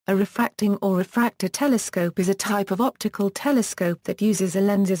A refracting or refractor telescope is a type of optical telescope that uses a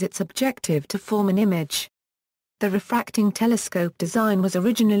lens as its objective to form an image. The refracting telescope design was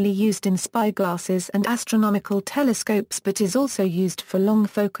originally used in spyglasses and astronomical telescopes but is also used for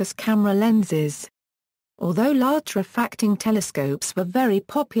long-focus camera lenses. Although large refracting telescopes were very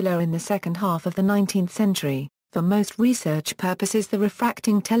popular in the second half of the 19th century, for most research purposes the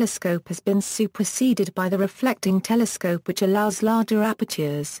refracting telescope has been superseded by the reflecting telescope, which allows larger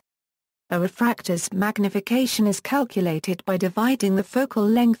apertures. A refractor's magnification is calculated by dividing the focal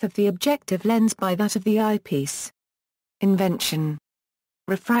length of the objective lens by that of the eyepiece. Invention.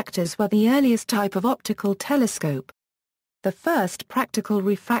 Refractors were the earliest type of optical telescope. The first practical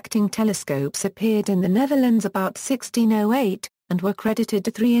refracting telescopes appeared in the Netherlands about 1608, and were credited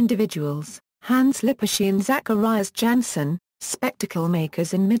to three individuals: Hans Lippershey and Zacharias Janssen, spectacle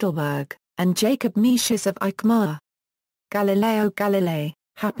makers in Middelburg, and Jacob Miesches of Alkmaar. Galileo Galilei,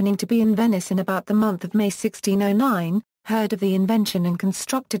 happening to be in Venice in about the month of May 1609, heard of the invention and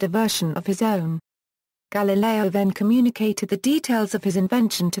constructed a version of his own. Galileo then communicated the details of his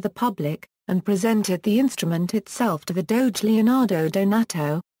invention to the public, and presented the instrument itself to the Doge Leonardo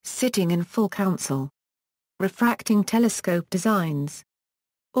Donato, sitting in full council. Refracting telescope designs.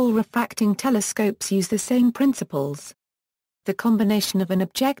 All refracting telescopes use the same principles. The combination of an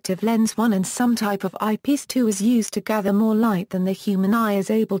objective lens 1 and some type of eyepiece 2 is used to gather more light than the human eye is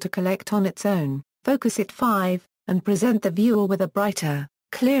able to collect on its own, focus it 5, and present the viewer with a brighter,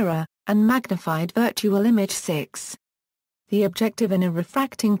 clearer, and magnified virtual image 6. The objective in a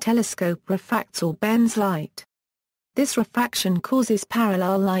refracting telescope refracts or bends light. This refraction causes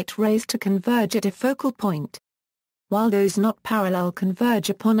parallel light rays to converge at a focal point, while those not parallel converge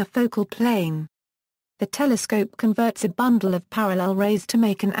upon a focal plane. The telescope converts a bundle of parallel rays to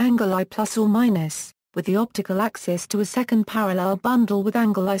make an angle I plus or minus, with the optical axis to a second parallel bundle with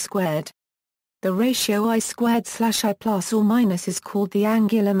angle I squared. The ratio I squared / I plus or minus is called the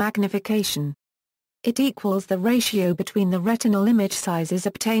angular magnification. It equals the ratio between the retinal image sizes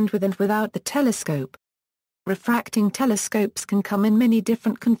obtained with and without the telescope. Refracting telescopes can come in many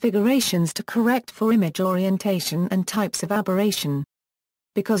different configurations to correct for image orientation and types of aberration.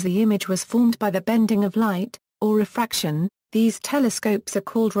 Because the image was formed by the bending of light, or refraction, these telescopes are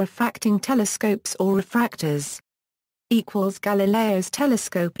called refracting telescopes or refractors. Galileo's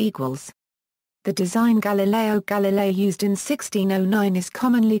telescope equals. The design Galileo Galilei used in 1609 is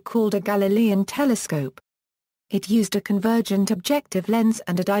commonly called a Galilean telescope. It used a convergent objective lens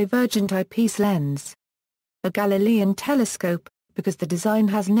and a divergent eyepiece lens. A Galilean telescope, because the design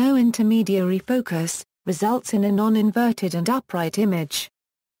has no intermediary focus, results in a non-inverted and upright image.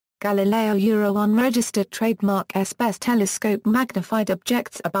 Galileo Euro unregistered trademark S-Best telescope magnified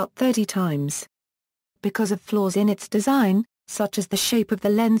objects about 30 times. Because of flaws in its design, such as the shape of the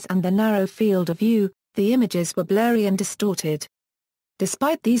lens and the narrow field of view, the images were blurry and distorted.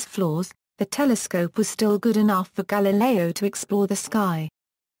 Despite these flaws, the telescope was still good enough for Galileo to explore the sky.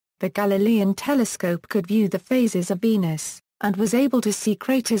 The Galilean telescope could view the phases of Venus, and was able to see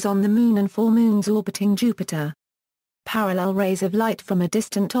craters on the Moon and 4 moons orbiting Jupiter. Parallel rays of light from a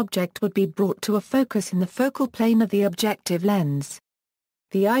distant object would be brought to a focus in the focal plane of the objective lens.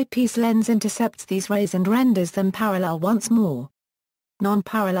 The eyepiece lens intercepts these rays and renders them parallel once more.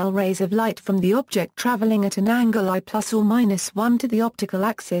 Non-parallel rays of light from the object traveling at an angle I plus or minus 1 to the optical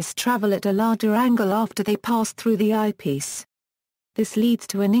axis travel at a larger angle after they pass through the eyepiece. This leads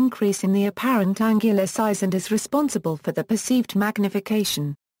to an increase in the apparent angular size and is responsible for the perceived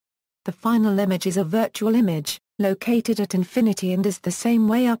magnification. The final image is a virtual image, located at infinity and is the same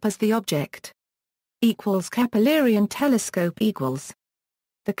way up as the object. Keplerian telescope equals.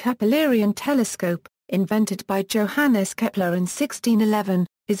 The Keplerian telescope, invented by Johannes Kepler in 1611,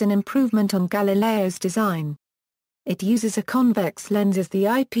 is an improvement on Galileo's design. It uses a convex lens as the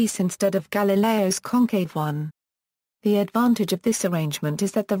eyepiece instead of Galileo's concave one. The advantage of this arrangement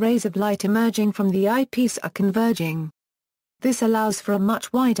is that the rays of light emerging from the eyepiece are converging. This allows for a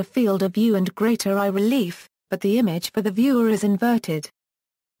much wider field of view and greater eye relief, but the image for the viewer is inverted.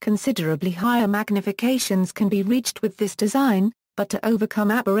 Considerably higher magnifications can be reached with this design, but to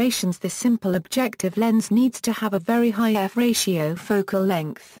overcome aberrations the simple objective lens needs to have a very high f-ratio focal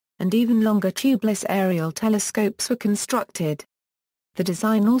length, and even longer tubeless aerial telescopes were constructed. The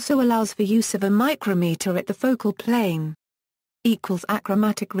design also allows for use of a micrometer at the focal plane.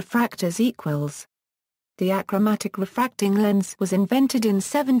 Achromatic refractors equals. The achromatic refracting lens was invented in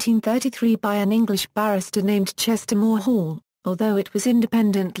 1733 by an English barrister named Chester Moore Hall, although it was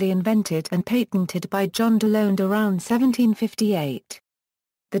independently invented and patented by John Delonde around 1758.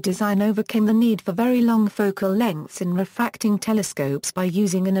 The design overcame the need for very long focal lengths in refracting telescopes by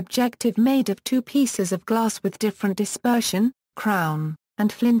using an objective made of two pieces of glass with different dispersion, crown,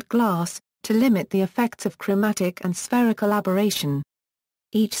 and flint glass, to limit the effects of chromatic and spherical aberration.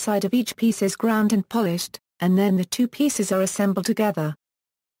 Each side of each piece is ground and polished, and then the two pieces are assembled together.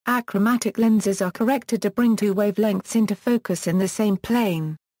 Achromatic lenses are corrected to bring two wavelengths into focus in the same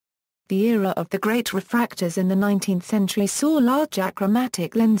plane. The era of the great refractors in the 19th century saw large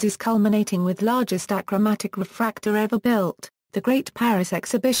achromatic lenses culminating with largest achromatic refractor ever built, the Great Paris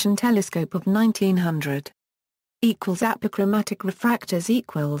Exhibition Telescope of 1900. Apochromatic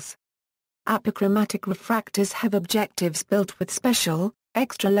refractors Apochromatic refractors have objectives built with special,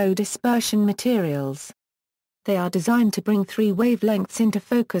 extra-low dispersion materials. They are designed to bring three wavelengths into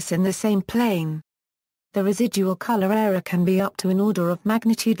focus in the same plane. The residual color error can be up to an order of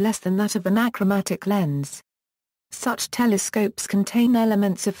magnitude less than that of an achromatic lens. Such telescopes contain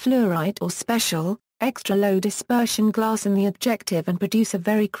elements of fluorite or special, extra-low dispersion glass in the objective and produce a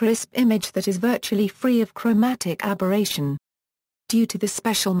very crisp image that is virtually free of chromatic aberration. Due to the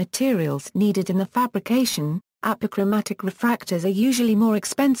special materials needed in the fabrication, apochromatic refractors are usually more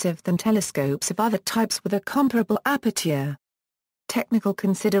expensive than telescopes of other types with a comparable aperture. Technical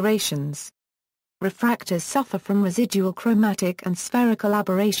considerations. Refractors suffer from residual chromatic and spherical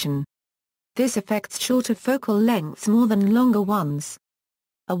aberration. This affects shorter focal lengths more than longer ones.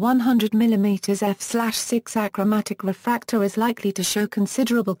 A 100 mm f/6 achromatic refractor is likely to show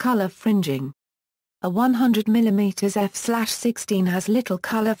considerable color fringing. A 100 mm f/16 has little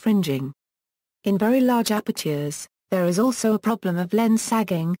color fringing. In very large apertures, there is also a problem of lens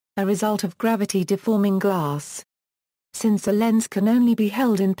sagging, a result of gravity deforming glass. Since a lens can only be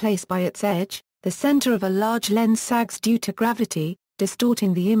held in place by its edge, the center of a large lens sags due to gravity,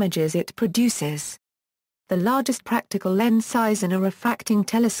 distorting the images it produces. The largest practical lens size in a refracting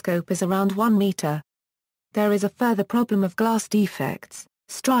telescope is around 1 meter. There is a further problem of glass defects,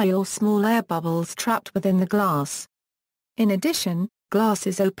 stry or small air bubbles trapped within the glass. In addition, glass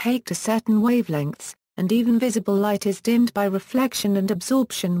is opaque to certain wavelengths, and even visible light is dimmed by reflection and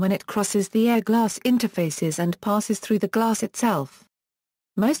absorption when it crosses the air-glass interfaces and passes through the glass itself.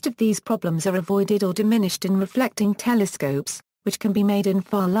 Most of these problems are avoided or diminished in reflecting telescopes, which can be made in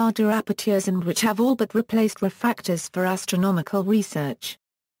far larger apertures and which have all but replaced refractors for astronomical research.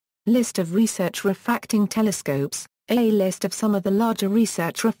 List of research refracting telescopes. A list of some of the larger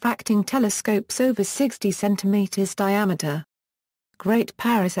research refracting telescopes over 60 cm diameter. Great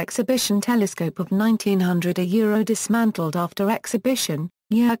Paris Exhibition Telescope of 1900 a dismantled after exhibition,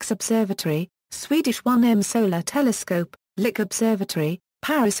 Yerkes Observatory, Swedish 1M Solar Telescope, Lick Observatory,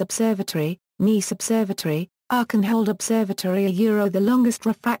 Paris Observatory, Nice Observatory, Archenhold Observatory the longest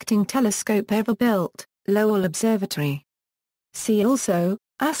refracting telescope ever built, Lowell Observatory. See also,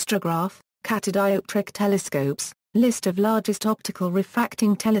 astrograph, catadioptric telescopes, list of largest optical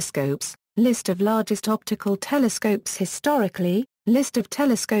refracting telescopes, list of largest optical telescopes historically, list of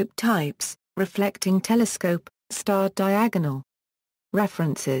telescope types, reflecting telescope, starred diagonal.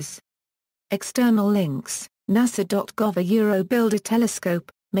 References. External links, nasa.gov build a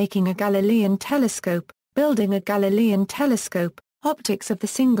telescope, making a Galilean telescope, building a Galilean telescope, optics of the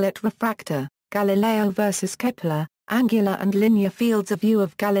singlet refractor, Galileo versus Kepler, angular and linear fields of view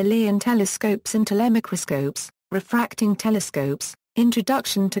of Galilean telescopes and telemicroscopes, refracting telescopes,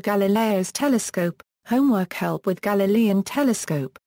 introduction to Galileo's telescope, homework help with Galilean telescope.